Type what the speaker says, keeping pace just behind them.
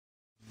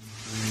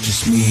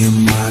just me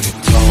and my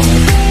guitar.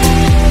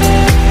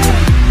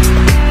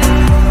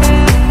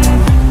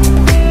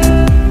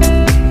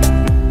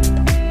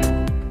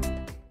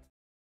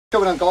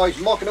 Coming on guys,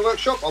 Mark in the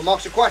workshop on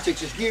Mark's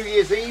Aquatics. It's New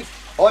Year's Eve,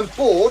 I'm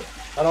bored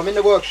and I'm in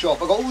the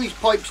workshop. I've got all these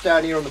pipes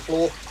down here on the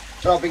floor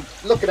that I've been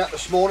looking at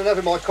this morning,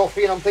 having my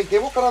coffee, and I'm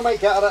thinking, what can I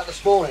make out of that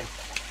this morning?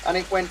 And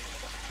it went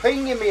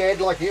ping in my head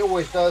like it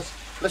always does.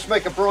 Let's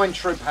make a brine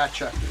shrimp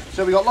hatcher.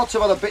 So we've got lots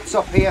of other bits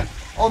up here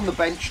on the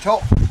bench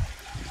top.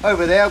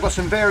 Over there I've got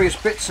some various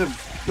bits of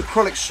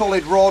acrylic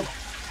solid rod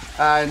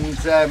and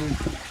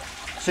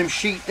some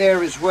sheet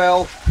there as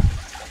well,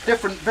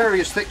 different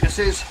various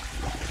thicknesses.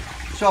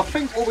 So I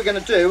think what we're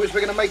going to do is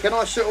we're going to make a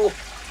nice little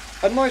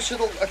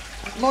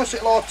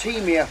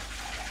Artemia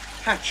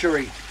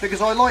hatchery,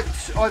 because I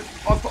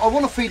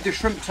want to feed the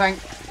shrimp tank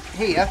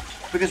here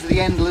because of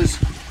the endlers.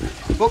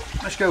 Oh,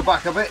 let's go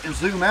back a bit and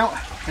zoom out.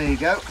 There you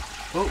go.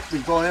 Oh,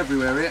 we've gone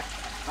everywhere here.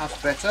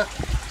 That's better.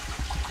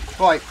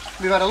 Right,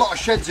 we've had a lot of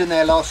sheds in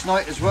there last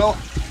night as well.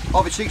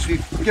 Obviously, because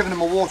we've given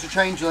them a water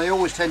change, and they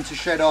always tend to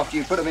shed after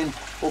you put them in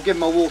or give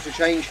them a water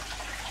change.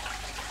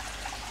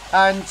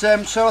 And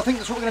so I think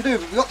that's what we're going to do.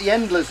 But we've got the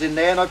endlers in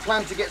there, and I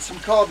plan to get some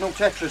cardinal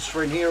tetras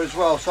for in here as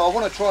well. So I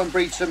want to try and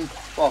breed some,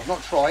 well,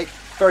 not try,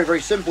 very,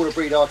 very simple to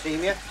breed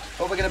Artemia.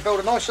 But we're going to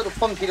build a nice little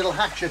funky little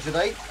hatcher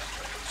today.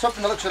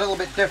 Something that looks a little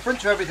bit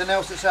different to everything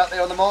else that's out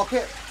there on the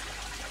market.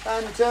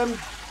 And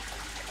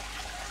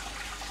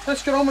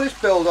let's get on with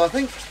this build, I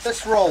think.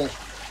 Let's roll.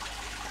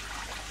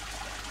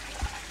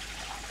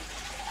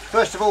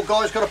 First of all,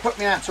 guys, got to put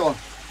my hat on.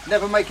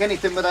 Never make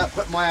anything without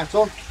putting my hat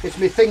on. It's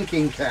my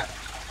thinking cap.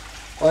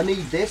 I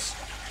need this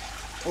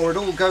or it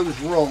all goes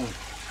wrong.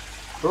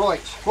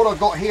 Right, what I've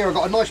got here, I've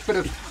got a nice bit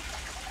of,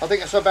 I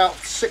think it's about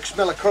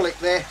 6mm acrylic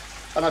there,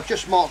 and I've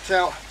just marked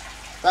out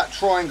that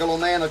triangle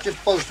on there, and I've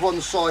just buzzed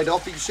one side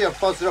off. You can see I've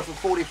buzzed it off at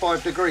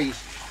 45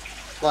 degrees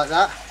like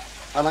that,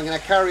 and I'm going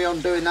to carry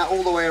on doing that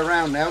all the way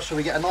around now so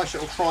we get a nice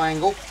little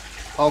triangle.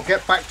 I'll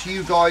get back to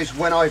you guys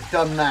when I've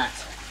done that.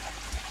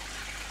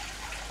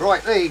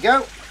 Right, there you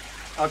go.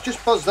 I've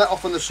just buzzed that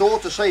off on the saw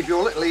to save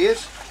your little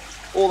ears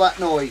all that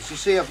noise. You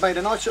see, I've made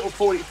a nice little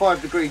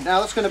 45 degree. Now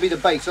that's going to be the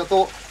base. I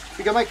thought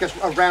we can make a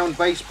round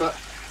base, but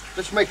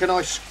let's make a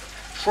nice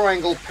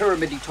triangle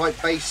pyramid-y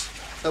type base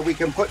that we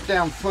can put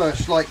down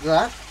first like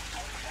that.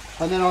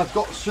 And then I've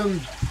got some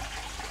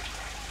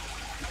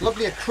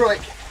lovely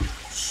acrylic,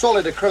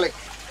 solid acrylic.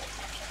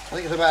 I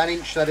think it's about 1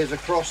 inch that is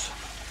across.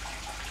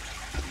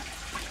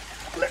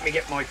 Let me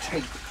get my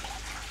tape.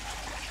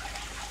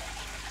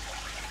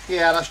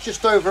 Yeah, that's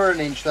just over 1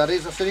 inch, that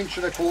is. That's 1 1/4 inch,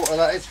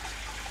 that is.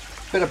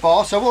 Bit of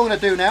bar. So what I'm going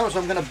to do now is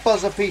I'm going to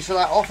buzz a piece of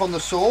that off on the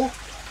saw.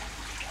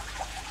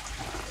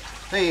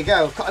 There you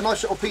go. Cut a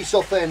nice little piece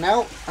off there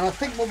now. And I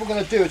think what we're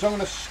going to do is I'm going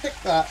to stick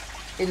that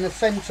in the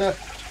centre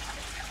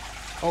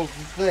of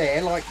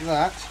there like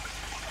that.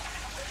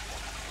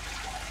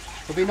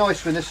 It'll be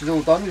nice when this is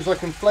all done, because I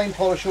can flame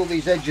polish all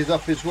these edges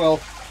up as well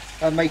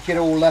and make it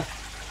all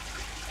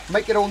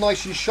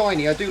nice and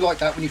shiny. I do like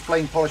that when you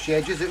flame polish the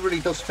edges. It really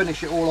does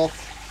finish it all off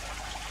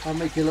and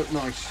make it look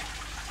nice.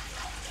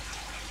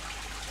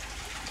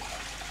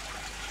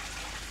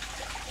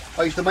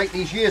 I used to make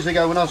these years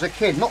ago when I was a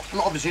kid, not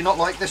obviously not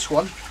like this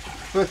one,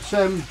 but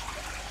I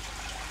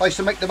used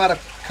to make them out of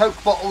Coke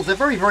bottles. They're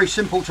very, very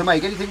simple to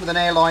make, anything with an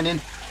airline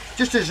in,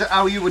 just as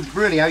how you would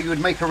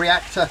make a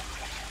reactor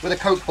with a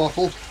Coke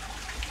bottle,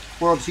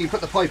 where obviously you put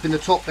the pipe in the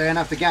top there and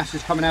have the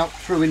gases coming out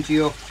through into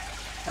your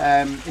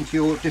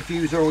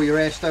diffuser or your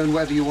air stone,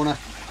 whatever you want to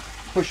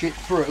push it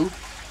through.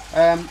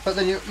 But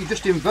then you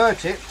just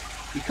invert it,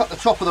 you cut the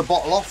top of the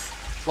bottle off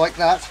like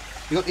that.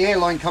 You've got the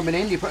airline coming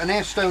in, you put an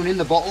air stone in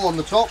the bottle on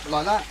the top,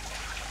 like that.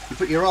 You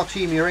put your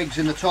Artemia eggs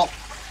in the top,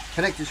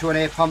 connect it to an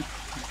air pump,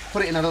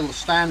 put it in a little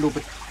stand, or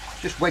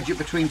just wedge it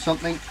between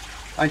something,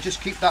 and just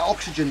keep that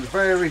oxygen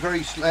very,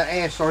 very,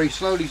 slowly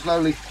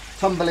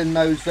tumbling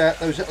those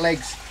little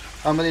eggs.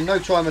 And within no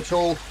time at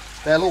all,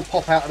 they'll all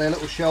pop out of their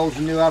little shells,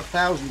 and you'll have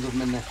thousands of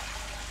them in there.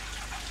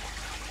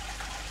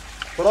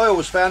 But I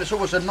always found it's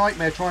always a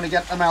nightmare trying to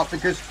get them out,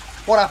 because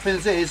what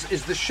happens is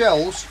the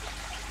shells,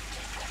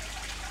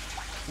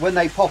 when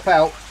they pop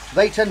out,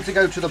 they tend to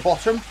go to the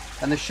bottom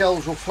and the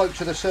shells will float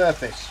to the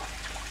surface.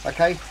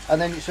 Okay, and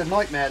then it's a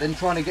nightmare then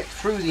trying to get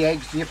through the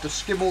eggs, and you have to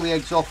skim all the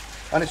eggs off,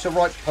 and it's a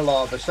right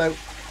palaver. So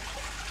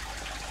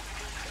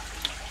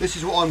this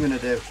is what I'm going to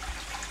do.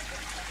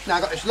 Now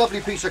I've got this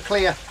lovely piece of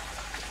clear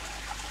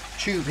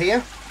tube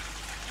here,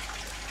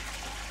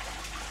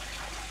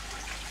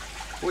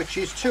 which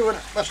is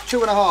that's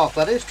 2.5,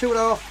 that is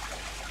 2.5,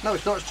 no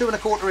it's not, it's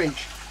 2.25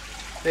 inch.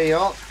 There you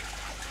are.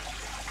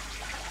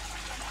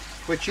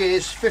 Which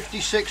is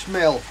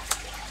 56mm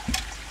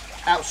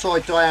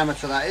outside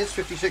diameter, that is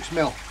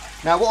 56mm.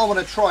 Now what I want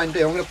to try and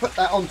do, I'm going to put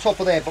that on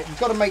top of there, but we've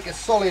got to make a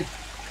solid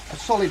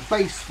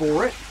base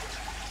for it.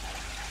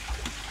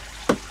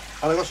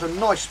 And I've got some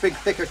nice big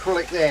thick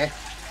acrylic there,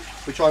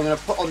 which I'm going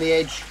to put on the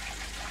edge.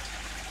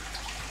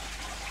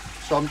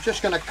 So I'm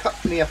just going to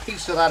cut me a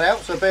piece of that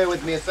out, so bear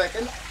with me a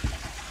second.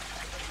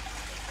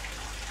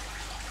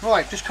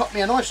 Right, just cut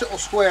me a nice little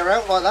square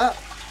out like that.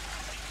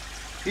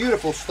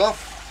 Beautiful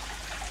stuff.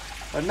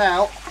 And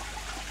now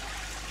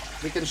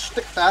we can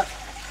stick that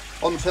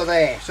onto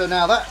there. So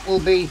now that will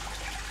be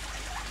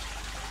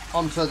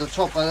onto the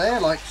top of there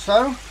like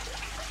so.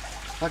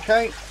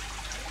 Okay,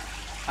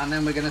 and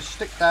then we're going to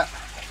stick that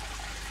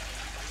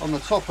on the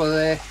top of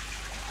there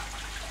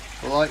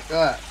like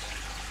that.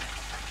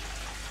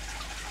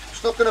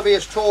 It's not going to be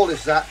as tall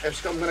as that.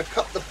 I'm going to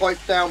cut the pipe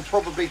down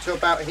probably to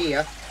about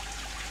here,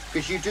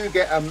 because you do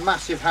get a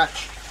massive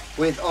hatch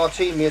with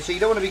Artemia, so you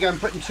don't want to be going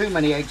putting too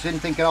many eggs in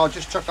thinking, oh, I'll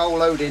just chuck a whole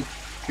load in,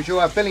 because you'll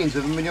have billions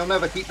of them and you'll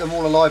never keep them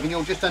all alive and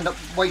you'll just end up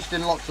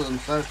wasting lots of them.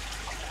 So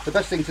the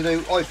best thing to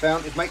do, I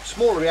found, is make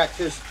smaller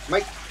reactors,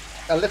 make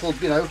a little,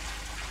 you know,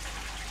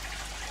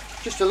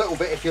 just a little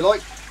bit if you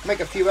like,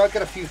 make a few out,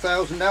 get a few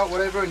thousand out,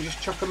 whatever, and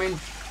just chuck them in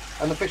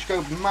and the fish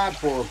go mad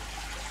for them.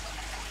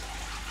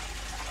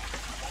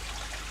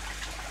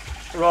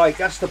 Right,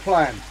 that's the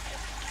plan.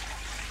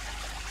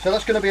 So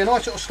that's going to be a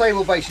nice little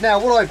stable base.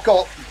 Now what I've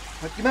got,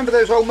 you remember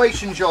those old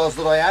mason jars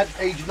that I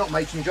had, not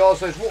mason jars,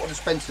 those water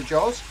dispenser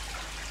jars?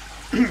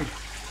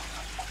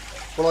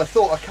 Well, I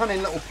thought a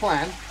cunning little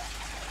plan,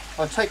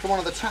 I'd taken one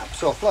of the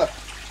taps off, look,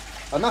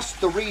 and that's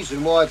the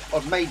reason why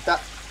I've made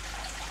that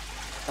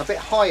a bit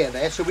higher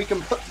there, so we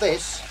can put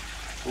this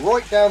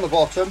right down the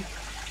bottom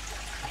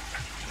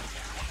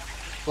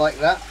like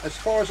that. As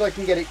far as I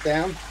can get it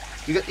down,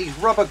 you get these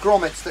rubber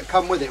grommets that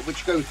come with it,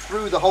 which go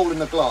through the hole in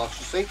the glass,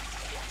 you see,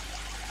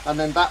 and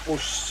then that will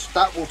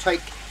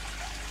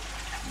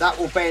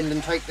bend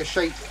and take the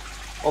shape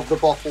of the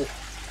bottle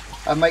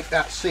and make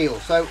that seal.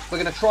 So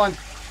we're going to try and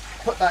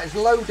put that as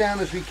low down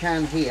as we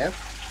can here,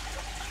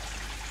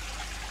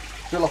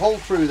 drill a hole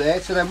through there,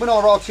 so then when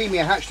our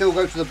Artemia hatch still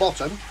go to the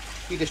bottom,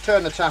 you just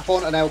turn the tap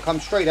on and they'll come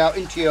straight out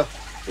into your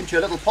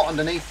little pot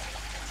underneath,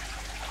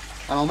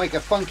 and I'll make a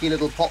funky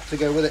little pot to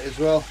go with it as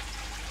well.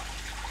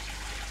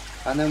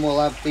 And then we'll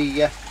have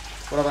the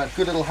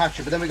good little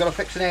hatcher, but then we've got to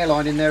fix an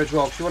airline in there as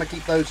well, because you want to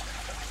keep those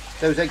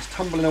eggs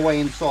tumbling away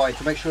inside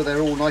to make sure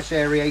they're all nice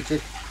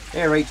aerated,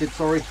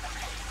 sorry,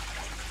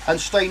 and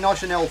stay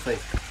nice and healthy.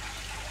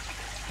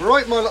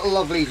 Right, my little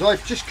lovelies,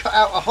 I've just cut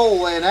out a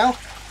hole there now.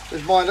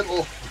 There's my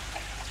little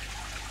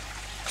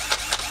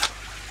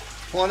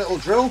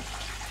drill.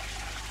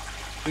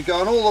 We're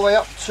going all the way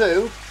up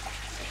to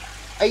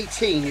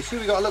 18. You see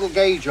we've got a little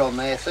gauge on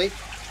there, see?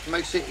 It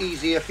makes it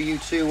easier for you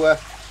to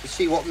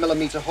see what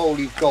millimetre hole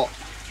you've got.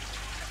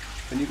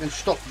 And you can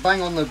stop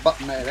bang on the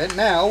button there then.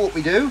 Now what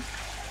we do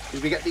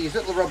is we get these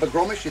little rubber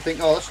grommets. You think,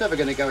 oh, that's never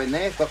going to go in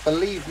there, but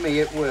believe me,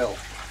 it will.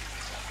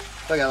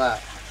 Look at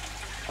that.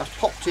 That's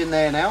popped in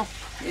there now,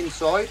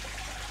 inside.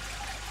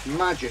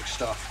 Magic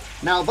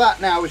stuff. Now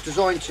that now is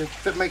designed to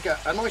make a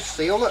nice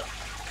seal. Look,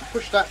 you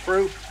push that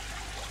through,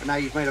 and now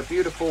you've made a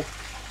beautiful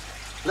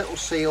little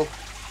seal.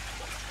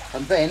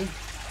 And then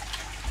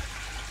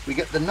we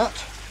get the nut.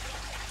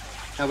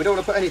 Now we don't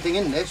want to put anything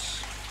in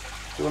this.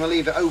 We want to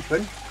leave it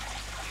open.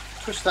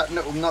 Twist that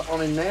little nut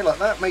on in there like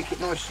that. Make it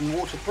nice and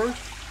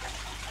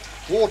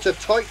waterproof.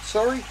 Watertight,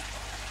 sorry.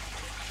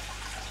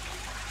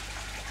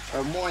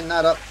 And wind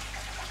that up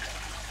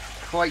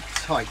quite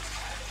tight.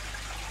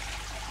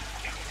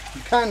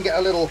 You can get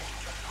a little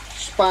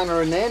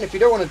spanner in there, and if you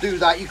don't want to do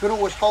that, you can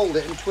always hold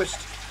it and twist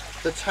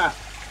the tap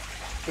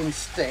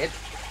instead,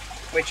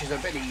 which is a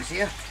bit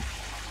easier.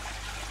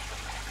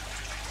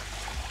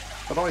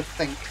 But I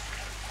think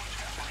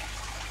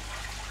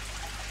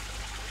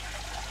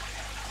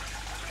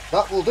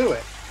that will do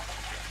it.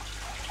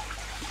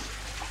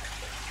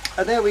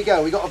 And there we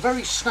go, we got a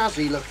very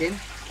snazzy looking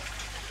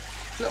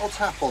little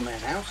tap on there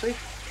now, see?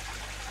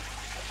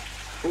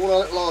 All our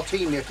little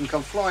Artemia can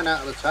come flying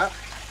out of the tap.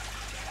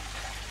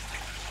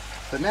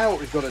 So now what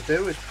we've got to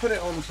do is put it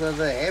onto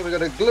there. We've got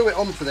to glue it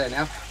onto there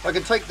now. I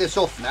can take this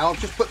off now. I'll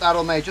just put that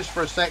on there just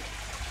for a sec,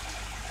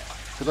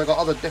 because I've got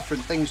other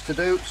different things to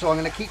do. So I'm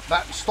going to keep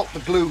that and stop the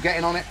glue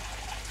getting on it.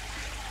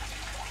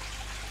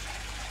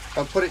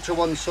 I'll put it to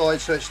one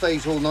side so it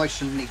stays all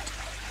nice and neat.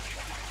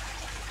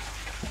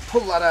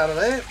 Pull that out of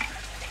there.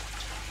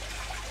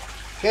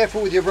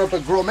 Careful with your rubber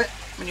grommet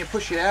when you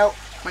push it out.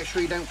 Make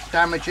sure you don't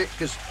damage it,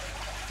 because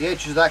the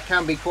edges of that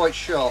can be quite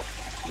sharp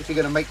if you're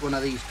going to make one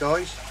of these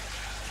guys.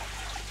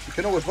 You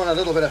can always run a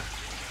little bit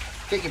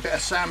of, get your bit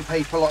of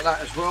sandpaper like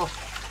that as well.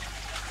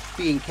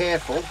 Being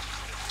careful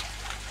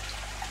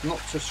not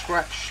to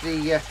scratch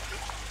the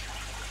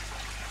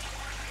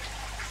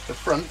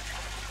front.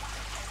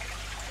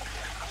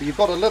 But you've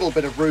got a little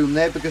bit of room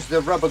there because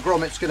the rubber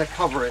grommet's going to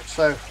cover it,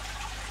 so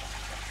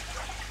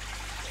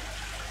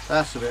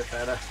that's a bit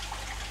better.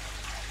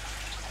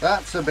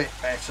 That's a bit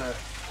better.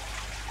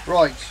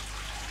 Right,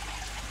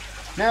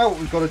 now what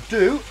we've got to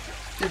do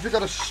is we've got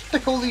to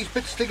stick all these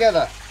bits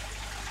together.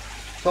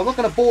 So I'm not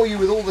going to bore you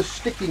with all the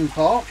sticking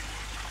part.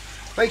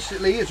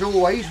 Basically, as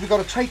always, we've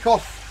got to take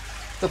off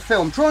the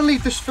film. Try and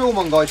leave this film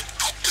on, guys,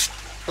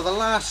 for the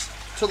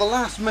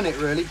last minute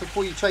really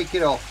before you take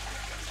it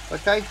off.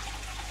 Okay?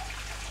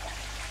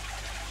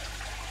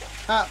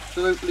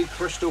 Absolutely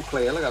crystal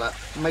clear. Look at that,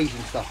 amazing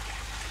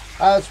stuff.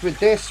 As with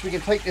this, we can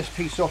take this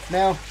piece off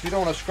now. We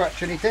don't want to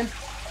scratch anything.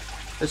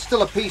 There's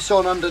still a piece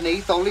on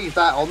underneath. I'll leave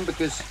that on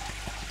because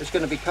it's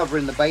going to be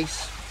covering the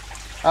base.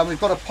 And we've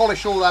got to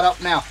polish all that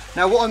up now.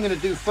 Now what I'm going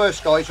to do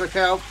first, guys,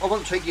 okay, I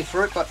won't take you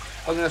through it, but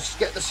I'm going to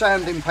get the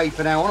sanding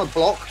paper now on a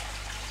block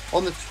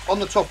on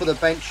the top of the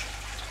bench.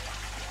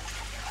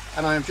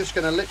 And I'm just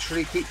going to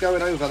literally keep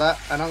going over that,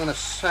 and I'm going to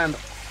sand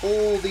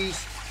all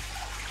these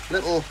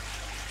little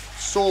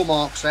saw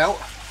marks out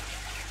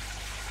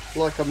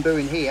like I'm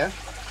doing here,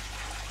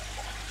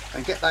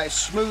 and get that as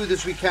smooth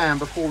as we can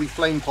before we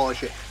flame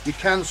polish it. You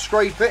can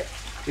scrape it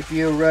if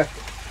you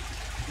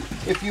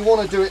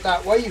want to do it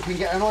that way. You can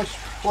get a nice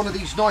one of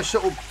these nice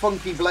little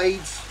funky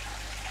blades,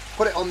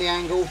 put it on the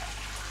angle,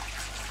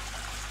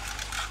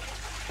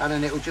 and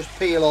then it will just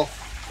peel off.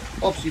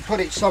 Obviously put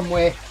it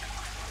somewhere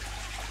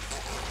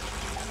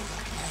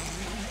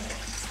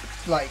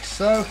like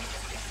so,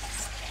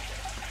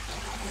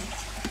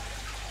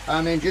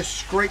 and then just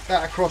scrape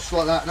that across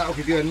like that, and that will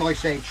give you a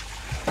nice edge.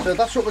 So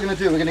that's what we're going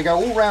to do. We're going to go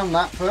all round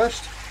that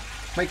first,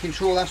 making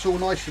sure that's all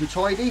nice and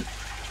tidy.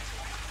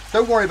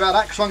 Don't worry about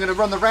that, because I'm going to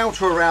run the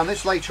router around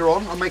this later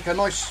on and make a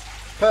nice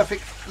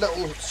perfect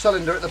little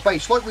cylinder at the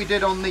base, like we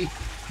did on the,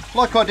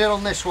 like I did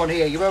on this one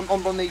here. You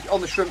remember on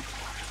the shrimp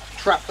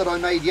trap that I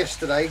made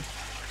yesterday,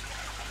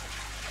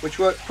 which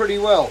worked pretty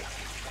well.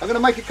 I'm going to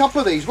make a couple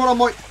of these. What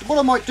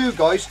I might do,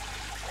 guys,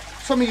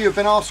 some of you have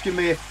been asking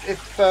me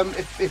if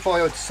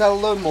I would sell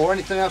them or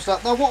anything else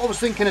like that. Now what I was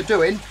thinking of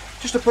doing,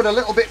 just to put a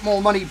little bit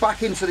more money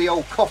back into the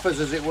old coffers,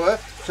 as it were,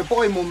 to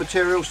buy more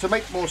materials, to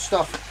make more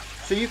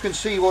stuff, so you can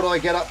see what I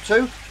get up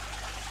to.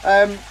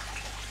 I'm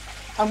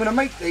going to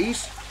make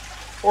these,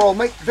 or I'll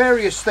make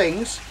various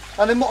things,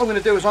 and then what I'm going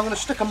to do is I'm going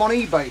to stick them on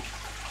eBay.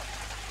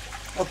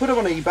 I'll put them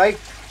on eBay,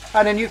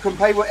 and then you can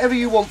pay whatever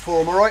you want for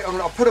them, alright?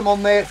 I'll put them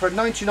on there for a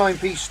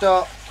 99p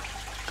start,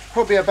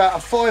 probably about a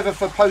 £5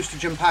 for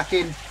postage and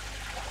packing,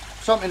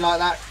 something like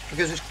that,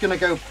 because it's going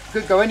to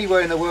could go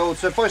anywhere in the world.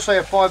 So if I say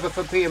a £5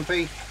 for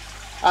P&P,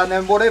 and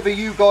then whatever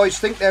you guys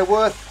think they're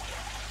worth,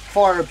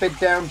 fire a bid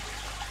down,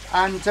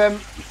 and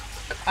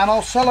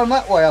I'll sell them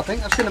that way. I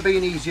think that's going to be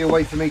an easier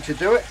way for me to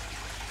do it.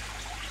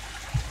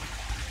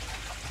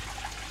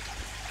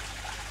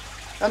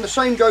 And the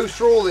same goes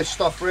for all this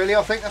stuff, really.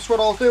 I think that's what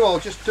I'll do. I'll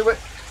just do it.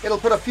 It'll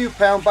put a few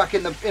pound back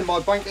in my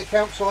bank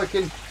account, so I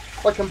can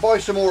buy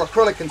some more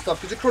acrylic and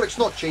stuff, because acrylic's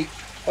not cheap.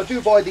 I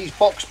do buy these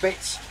box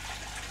bits,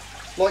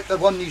 like the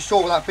one you saw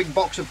with that big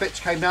box of bits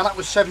came down. That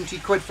was 70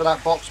 quid for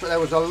that box, but there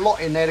was a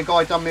lot in there. The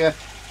guy done me a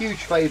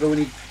huge favour when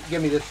he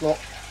gave me this lot.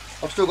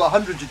 I've still got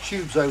hundreds of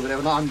tubes over there,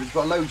 well, not hundreds,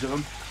 but loads of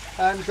them.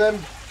 And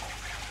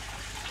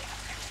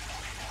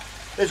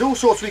there's all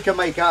sorts we can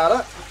make out of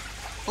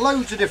that.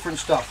 Loads of different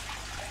stuff.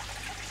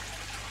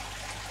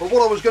 But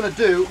what I was going to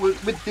do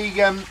with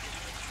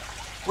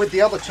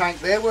the other tank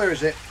there, where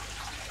is it?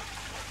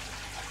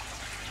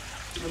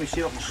 Let me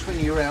see if I can swing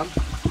you around.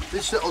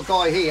 This little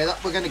guy here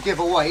that we're going to give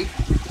away.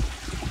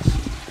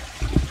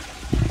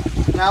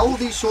 Now all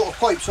these sort of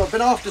pipes, so I've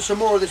been after some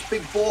more of this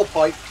big bore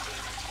pipe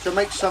to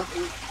make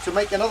something, to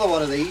make another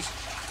one of these,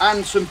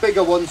 and some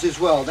bigger ones as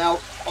well. Now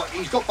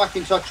he's got back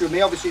in touch with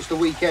me. Obviously it's the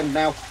weekend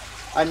now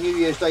and New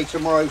Year's Day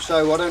tomorrow,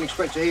 so I don't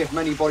expect to hear from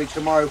anybody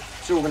tomorrow.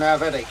 Still going to have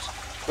headaches,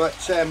 but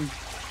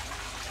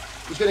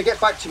he's going to get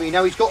back to me.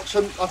 Now he's got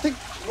some, I think,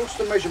 what's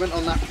the measurement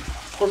on that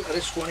front of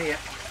this one here?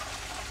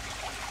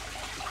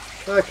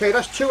 Okay,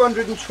 that's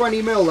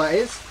 220 mil, that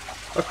is,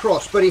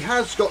 across, but he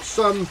has got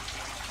some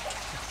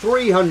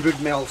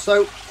 300 mil,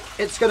 so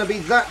it's going to be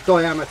that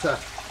diameter.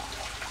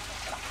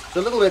 It's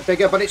a little bit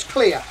bigger, but it's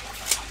clear.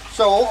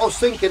 So I was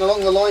thinking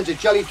along the lines of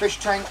jellyfish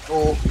tank,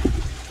 or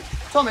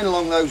something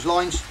along those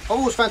lines. I've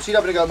always fancied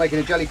having a go at making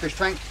a jellyfish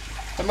tank,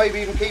 and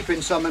maybe even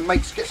keeping some, and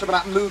get some of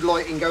that mood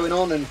lighting going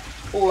on and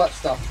all that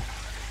stuff.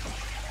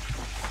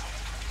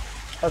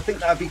 I think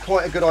that'd be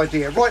quite a good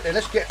idea. Right then,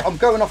 I'm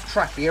going off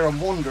track here, I'm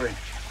wandering.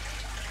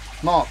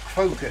 Mark,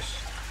 focus.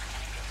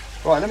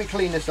 Right, let me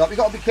clean this up. You've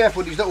got to be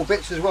careful with these little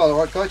bits as well,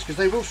 alright guys, because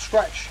they will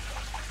scratch.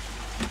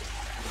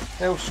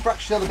 They'll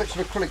scratch the other bits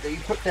of acrylic that you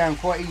put down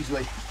quite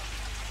easily.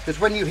 Because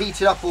when you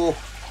heat it up or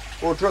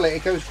drill it,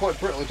 it goes quite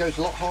brittle, it goes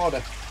a lot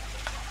harder.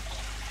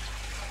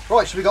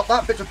 Right, so we've got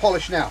that bit to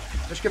polish now.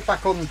 Let's get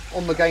back on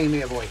the game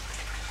here, boy.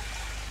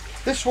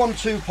 This one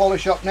to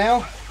polish up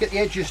now, get the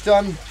edges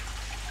done.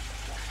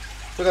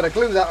 We're going to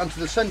glue that onto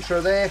the centre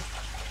of there.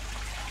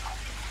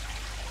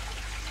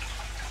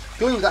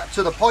 Glue that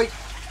to the pipe,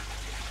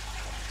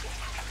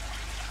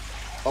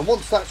 and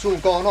once that's all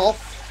gone off,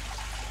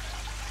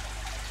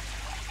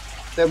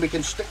 then we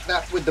can stick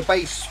that with the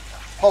base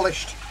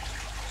polished.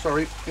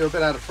 Sorry, you're a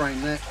bit out of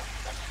frame there.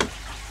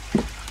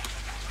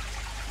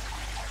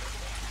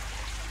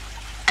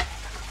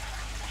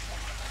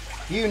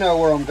 You know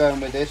where I'm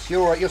going with this.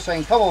 You're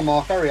saying, come on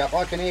Mark, hurry up,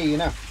 I can hear you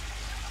now.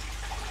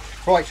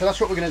 Right, so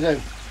that's what we're going to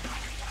do.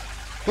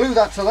 Glue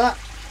that to that,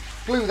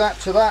 glue that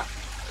to that.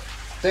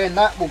 Then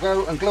that will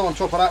go and glue on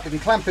top of that. We can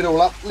clamp it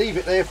all up, leave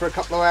it there for a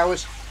couple of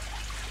hours,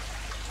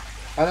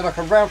 and then I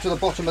can router the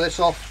bottom of this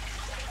off,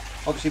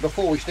 obviously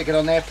before we stick it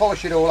on there,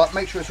 polish it all up,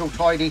 make sure it's all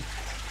tidy,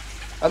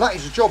 And that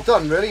is the job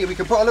done really. We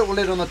can put a little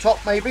lid on the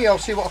top maybe. I'll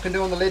see what I can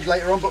do on the lid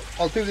later on, but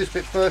I'll do this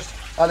bit first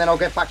and then I'll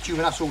get back to you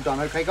when that's all done.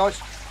 Okay guys?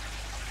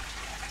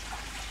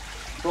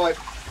 Right,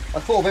 I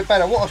thought a bit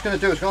better. What I was going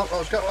to do is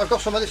I've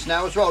got some of this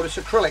now as well. This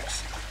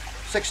acrylics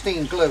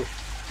 16 glue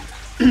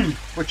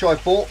which I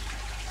bought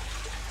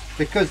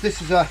because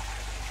this is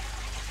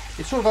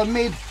it's sort of a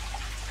mid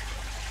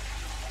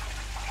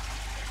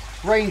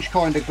range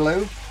kind of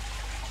glue.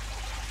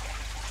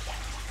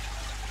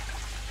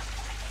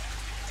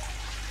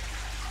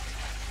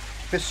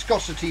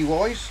 Viscosity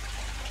wise,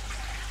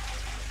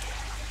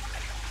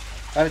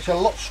 and it's a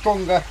lot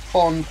stronger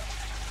bond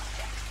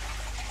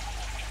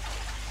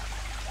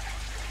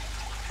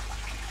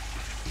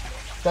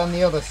than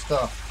the other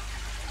stuff.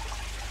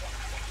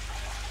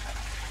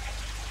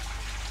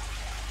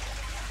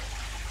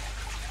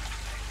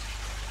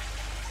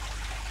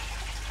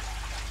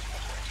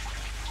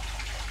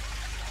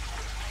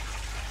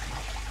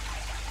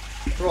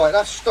 Right,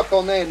 that's stuck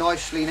on there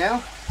nicely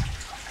now.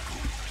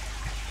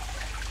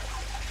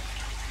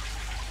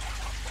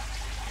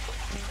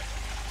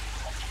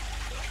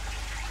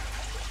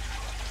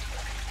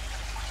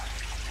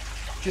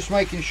 Just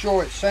making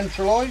sure it's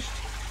centralised,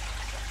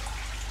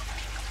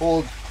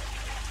 or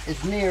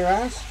as near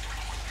as.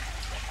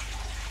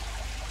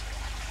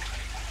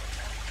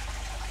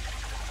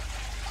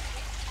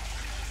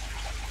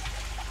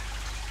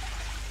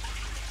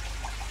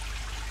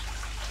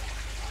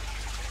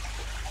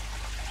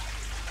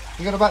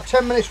 You've got about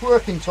 10 minutes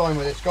working time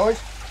with this,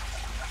 guys.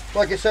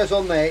 Like it says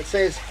on there, it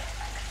says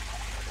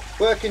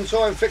working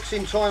time,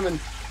 fixing time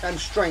and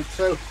strength.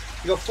 So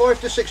you've got 5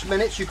 to 6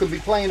 minutes you can be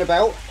playing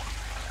about.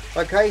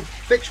 Okay,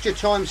 fixture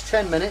time's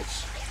 10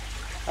 minutes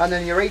and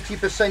then you're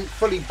 80%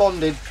 fully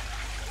bonded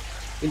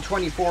in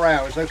 24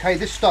 hours. Okay,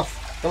 this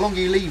stuff, the longer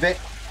you leave it,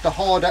 the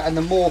harder and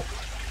the more.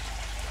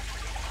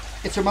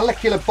 It's a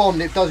molecular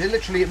bond. It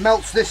literally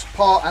melts this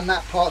part and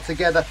that part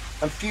together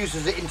and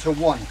fuses it into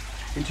one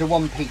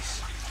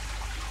piece.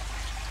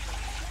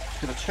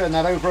 Just going to turn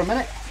that over a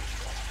minute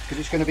because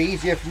it's going to be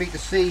easier for me to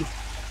see.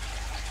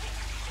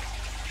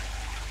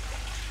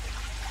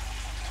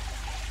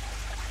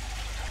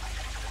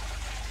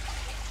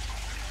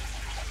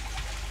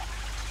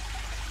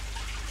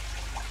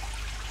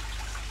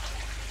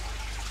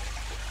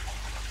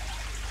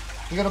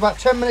 You've got about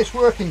 10 minutes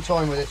working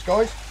time with this,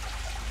 guys.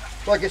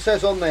 Like it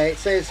says on there, it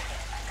says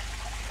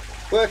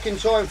working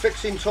time,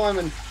 fixing time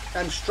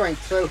and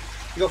strength. So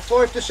you've got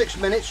 5 to 6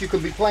 minutes you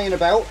can be playing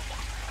about.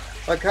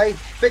 Okay,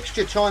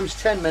 fixture time's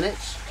 10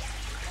 minutes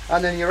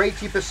and then you're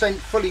 80%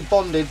 fully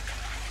bonded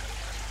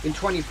in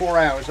 24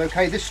 hours.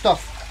 Okay, this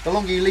stuff, the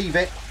longer you leave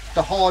it,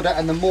 the harder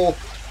and the more.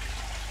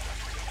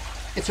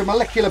 It's a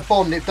molecular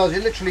bond. It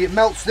literally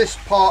melts this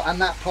part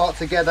and that part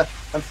together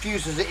and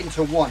fuses it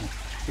into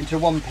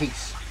one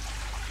piece.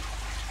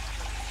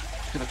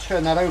 Just going to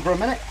turn that over a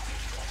minute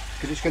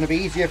because it's going to be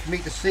easier for me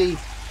to see.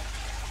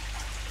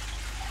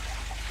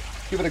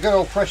 Give it a good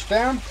old press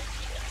down.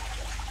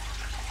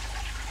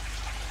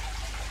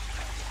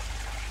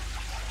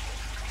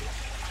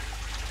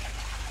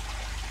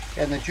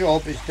 And the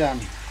job is done.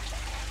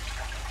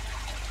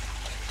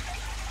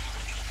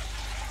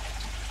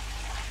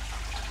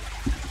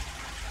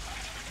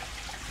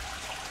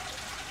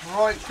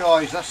 Right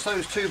guys, that's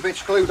those two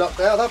bits glued up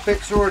there. That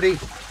bit's already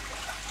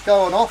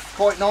going off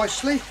quite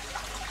nicely.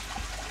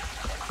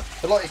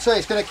 But like I say,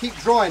 it's going to keep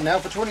drying now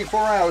for 24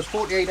 hours,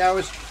 48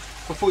 hours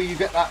before you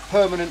get that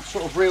permanent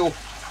sort of real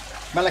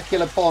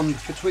molecular bond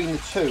between the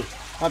two.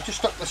 I've just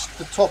stuck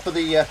the top of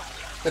the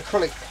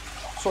acrylic,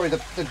 sorry,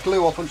 the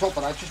glue up on top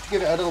of that just to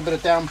give it a little bit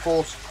of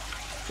downforce,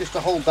 just to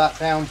hold that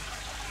down.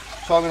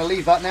 So I'm going to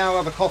leave that now,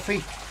 have a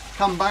coffee,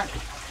 come back.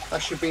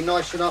 That should be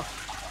nice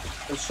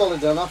enough and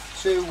solid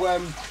enough to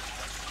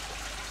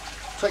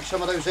take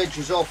some of those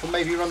edges off and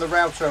maybe run the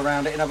router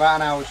around it in about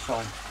an hour's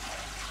time.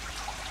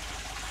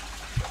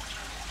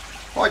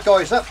 Right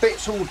guys, that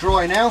bit's all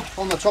dry now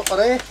on the top of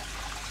there,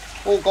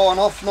 all gone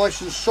off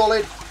nice and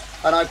solid,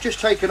 and I've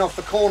just taken off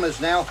the corners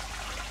now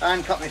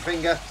and cut my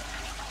finger,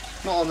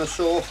 not on the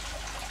saw,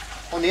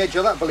 on the edge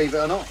of that, believe it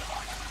or not.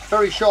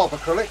 Very sharp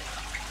acrylic.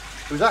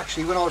 It was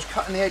actually when I was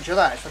cutting the edge of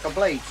that, it's like a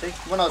blade, see,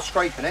 when I was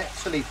scraping it,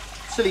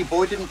 silly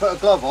boy didn't put a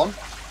glove on.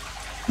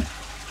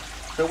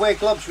 So wear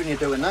gloves when you're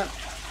doing that.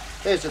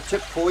 There's a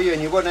tip for you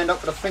and you won't end up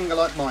with a finger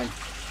like mine.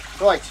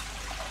 Right,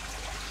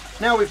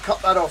 now we've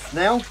cut that off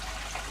now.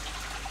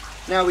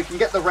 Now we can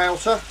get the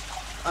router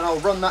and I'll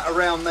run that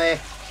around there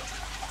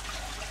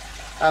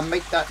and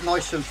make that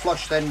nice and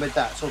flush then with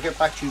that. So I'll get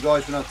back to you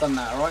guys when I've done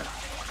that, alright?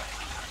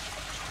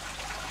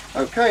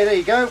 Okay, there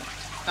you go.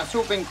 That's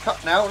all been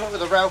cut now, not with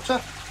the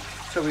router.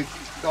 So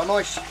we've got a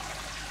nice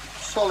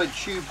solid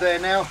tube there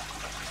now.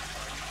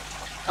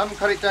 Haven't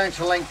cut it down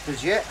to length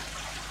as yet.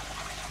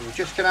 So we're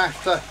just going to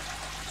have to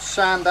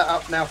sand that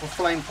up now for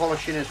flame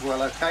polishing as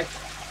well, okay?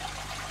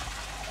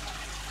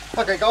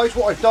 Okay guys,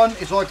 what I've done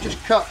is I've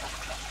just cut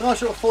a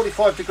nice little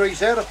 45 degrees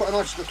there. I've put a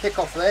nice little kick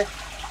off there.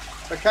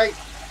 Okay,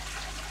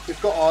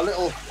 we've got our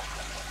little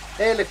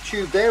airlift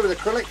tube there with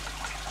acrylic.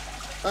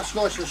 That's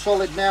nice and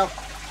solid now.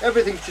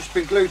 everything's just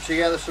been glued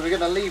together, so we're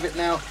going to leave it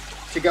now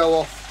to go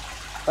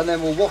off, and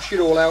then we'll wash it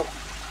all out,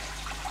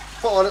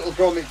 put our little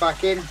grommet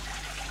back in,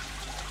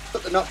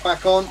 put the nut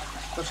back on.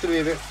 That's going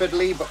to be a bit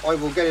fiddly, but I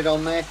will get it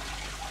on there,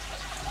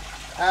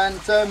 and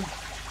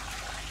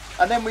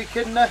then we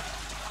can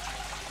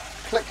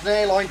click the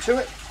airline to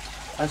it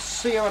and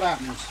see how it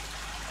happens.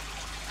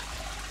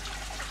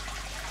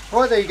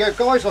 Right, there you go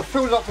guys, I've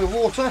filled it up with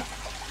water,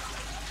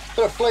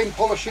 bit of flame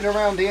polishing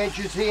around the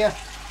edges here,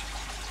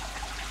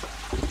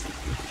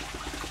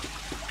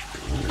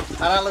 and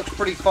that looks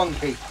pretty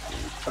funky.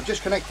 I've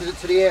just connected it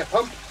to the air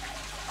pump,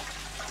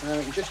 and then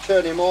we can just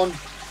turn him on,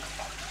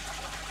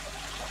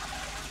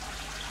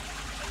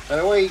 and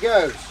away he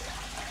goes.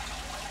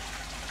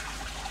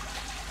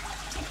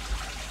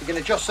 We can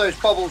adjust those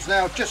bubbles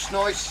now just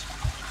nice,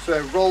 so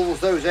it rolls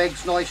those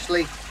eggs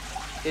nicely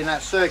in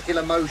that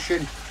circular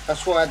motion.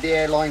 That's why I had the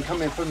airline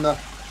coming from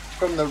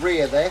the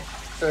rear there,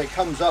 so it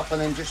comes up and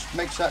then just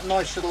makes that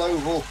nice little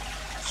oval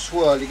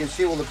swirl. You can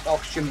see all the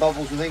oxygen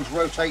bubbles and things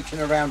rotating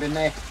around in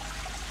there.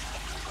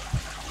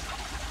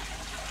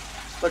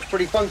 Looks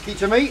pretty funky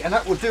to me, and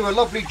that will do a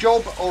lovely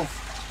job of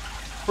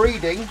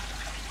breeding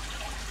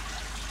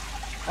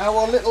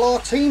our little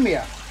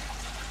Artemia.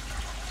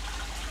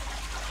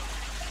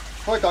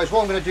 Right guys,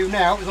 what I'm going to do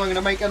now is I'm going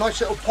to make a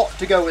nice little pot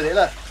to go with it.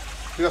 Look,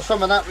 we've got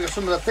some of that, we've got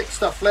some of the thick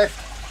stuff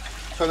left.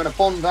 So I'm going to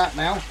bond that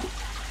now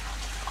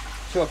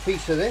to a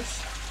piece of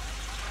this.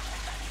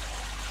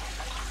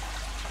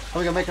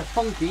 I'm going to make a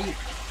funky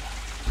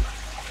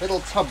little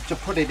tub to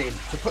put it in,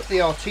 to put the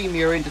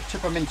Artemia in, to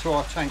tip them into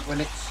our tank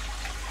when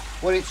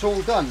it's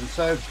all done.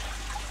 So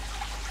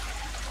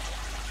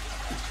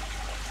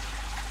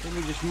let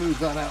me just move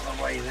that out of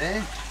the way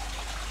there.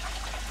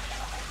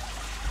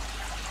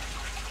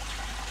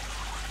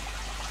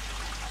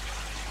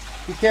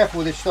 Be careful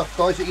with this stuff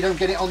guys, that you don't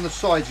get it on the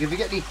sides. If you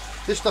get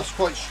this stuff's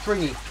quite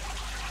stringy,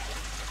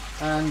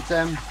 and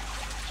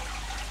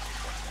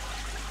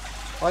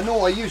I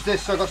know I use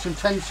this, so I got some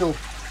tencel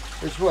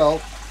as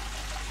well,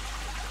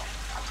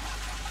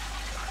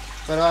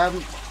 but I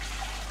haven't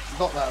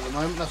got that at the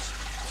moment. That's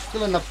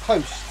still in the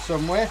post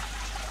somewhere.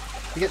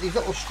 You get these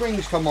little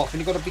strings come off, and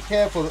you've got to be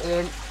careful that they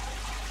don't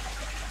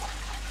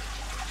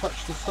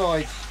touch the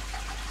sides.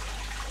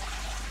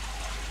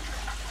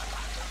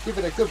 Give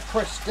it a good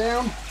press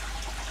down.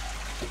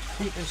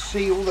 You can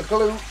see all the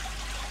glue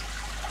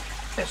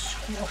is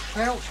squashed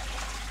out.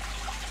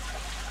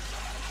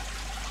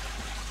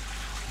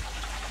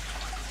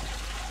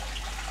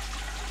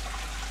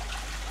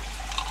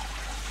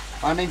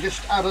 And then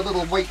just add a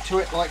little weight to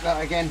it like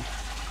that again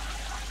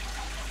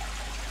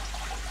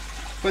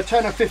for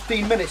 10 or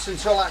 15 minutes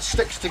until that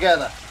sticks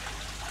together.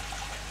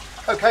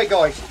 Okay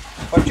guys,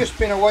 I've just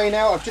been away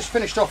now. I've just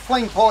finished off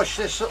flame polish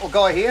this little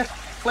guy here.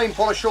 Flame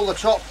polish all the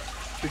top.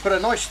 We put a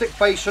nice thick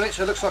base on it,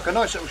 so it looks like a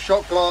nice little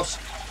shot glass.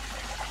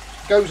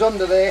 Goes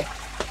under there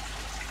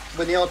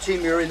when the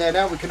Artemia are in there.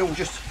 Now we can all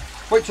just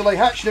wait till they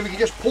hatch, and then we can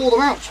just pour them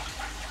out.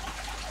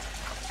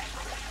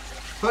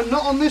 But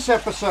not on this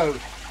episode,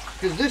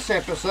 because this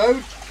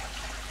episode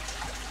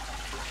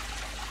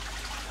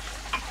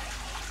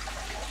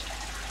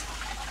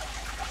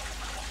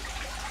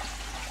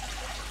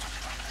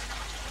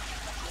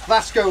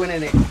that's going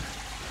in it.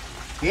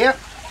 Yep,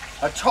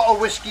 a tot of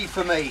whiskey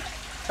for me.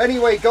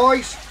 Anyway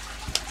guys,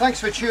 thanks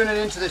for tuning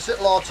into this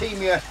little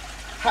Artemia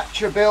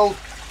hatcher build,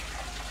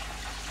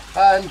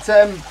 and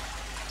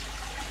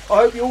I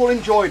hope you all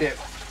enjoyed it.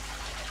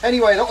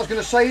 Anyway, what I was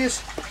going to say is,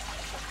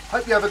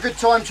 hope you have a good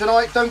time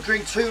tonight. Don't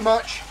drink too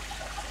much.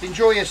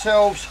 Enjoy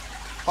yourselves.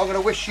 I'm going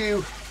to wish you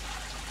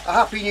a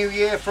happy new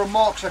year from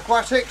Mark's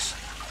Aquatics,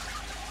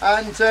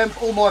 and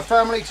all my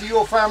family to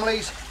your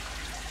families,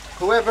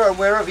 whoever and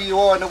wherever you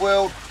are in the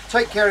world.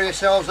 Take care of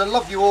yourselves. I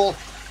love you all.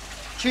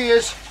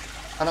 Cheers,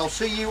 and I'll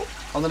see you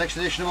on the next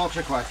edition of Mark's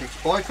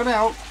Aquatics. Bye for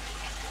now.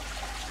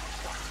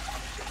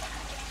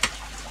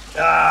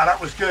 Ah, that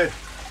was good.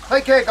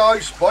 Take care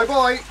guys. Bye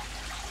bye.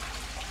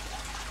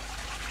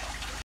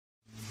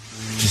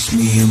 Just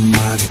me and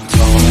my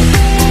guitar.